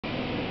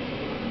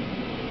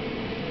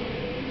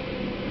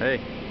Hey.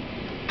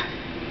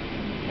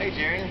 Hey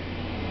Jerry,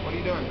 what are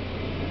you doing?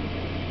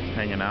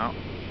 Hanging out.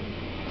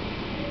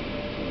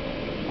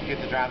 Get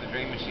to drive the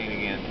Dream Machine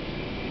again.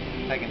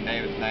 Taking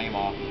David's name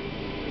off.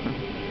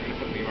 You're gonna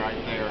put me right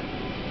there.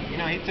 You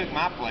know, he took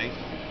my place.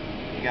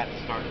 He got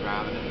to start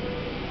driving it.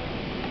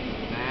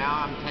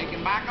 Now I'm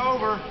taking back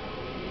over.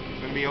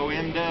 It's gonna be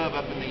OM Dub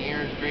up in the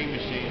Aaron's Dream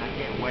Machine. I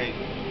can't wait.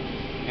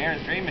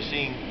 Aaron's Dream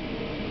Machine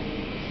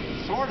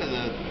is sort of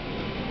the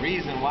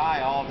reason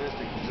why all this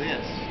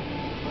exists.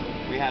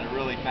 We had a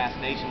really fast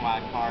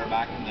nationwide car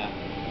back in the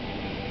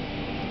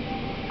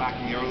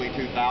early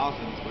 2000s.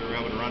 We were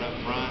able to run up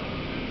front,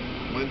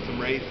 win some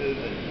races,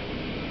 and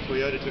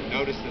Toyota took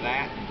notice of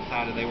that and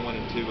decided they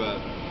wanted to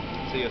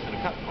see us in a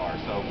cup car.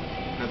 So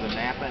because of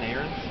Napa and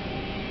Aaron's,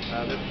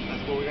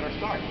 that's where we're going to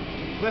start.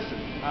 Listen,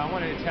 I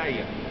wanted to tell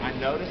you, I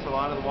noticed a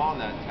lot of the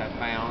Walnuts have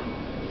found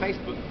a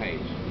Facebook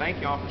page. Thank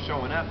y'all for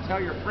showing up.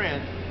 Tell your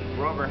friends.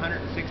 We're over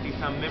 160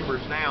 some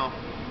members now.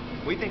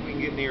 We think we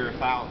can get near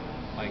 1,000.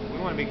 Like,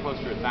 we want to be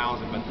closer to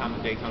 1,000 by the time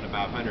the Daytona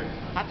 500.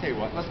 I tell you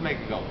what, let's make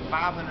a goal.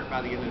 500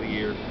 by the end of the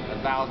year,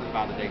 1,000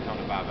 by the Daytona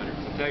 500.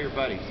 So tell your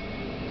buddies.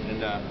 And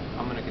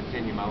I'm going to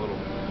continue my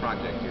little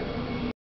project here.